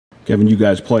Kevin, you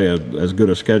guys play as good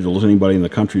a schedule as anybody in the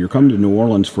country. You're coming to New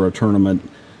Orleans for a tournament.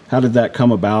 How did that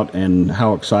come about, and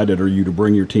how excited are you to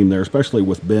bring your team there, especially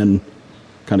with Ben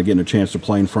kind of getting a chance to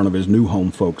play in front of his new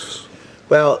home folks?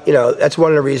 Well, you know, that's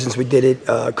one of the reasons we did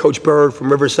it. Coach Bird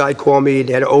from Riverside called me.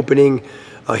 They had an opening.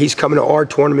 He's coming to our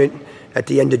tournament at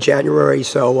the end of January.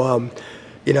 So,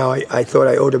 you know, I thought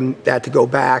I owed him that to go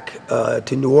back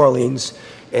to New Orleans.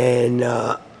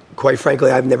 And quite frankly,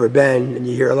 I've never been. And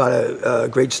you hear a lot of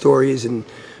great stories, and,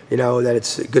 you know, that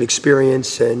it's a good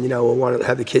experience. And, you know, we want to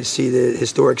have the kids see the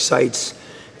historic sites.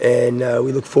 And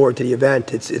we look forward to the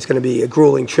event. It's going to be a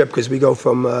grueling trip because we go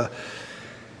from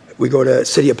we go to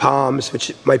City of Palms,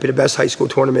 which might be the best high school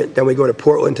tournament. Then we go to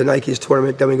Portland to Nike's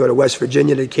tournament. Then we go to West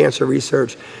Virginia to cancer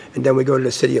research. And then we go to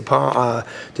the City of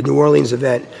the New Orleans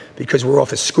event, because we're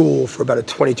off of school for about a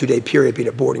 22-day period being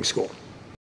a boarding school.